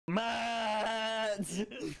Matt!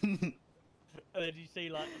 And then you see,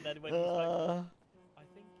 like, and then when he's like, I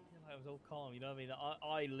think it was all calm, you know what I mean?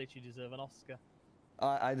 I literally deserve an Oscar.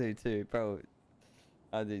 I do too, bro.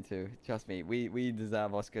 I do too. Trust me, we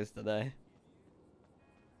deserve Oscars today.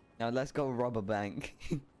 Now let's go rob a bank.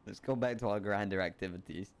 Let's go back to our grander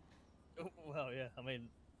activities. Well, yeah, I mean...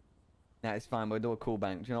 Nah, it's fine. We'll do a cool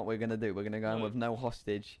bank. Do you know what we're gonna do? We're gonna go in with no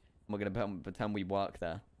hostage, and we're gonna pretend we work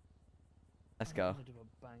there. Let's go. I'm gonna do a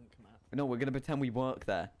bank, Matt. No, we're gonna pretend we work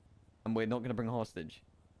there, and we're not gonna bring a hostage.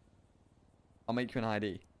 I'll make you an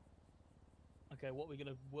ID. Okay, what are we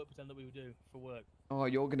gonna pretend that we would do for work? Oh,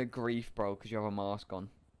 you're gonna grief, bro, because you have a mask on.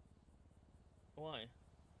 Why?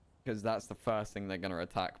 Because that's the first thing they're gonna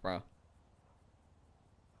attack, bro.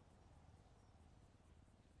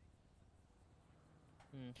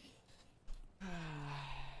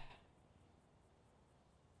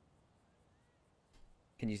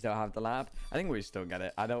 Can you still have the lab? I think we still get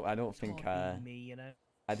it. I don't think me, you know.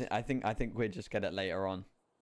 I think we just get it later on.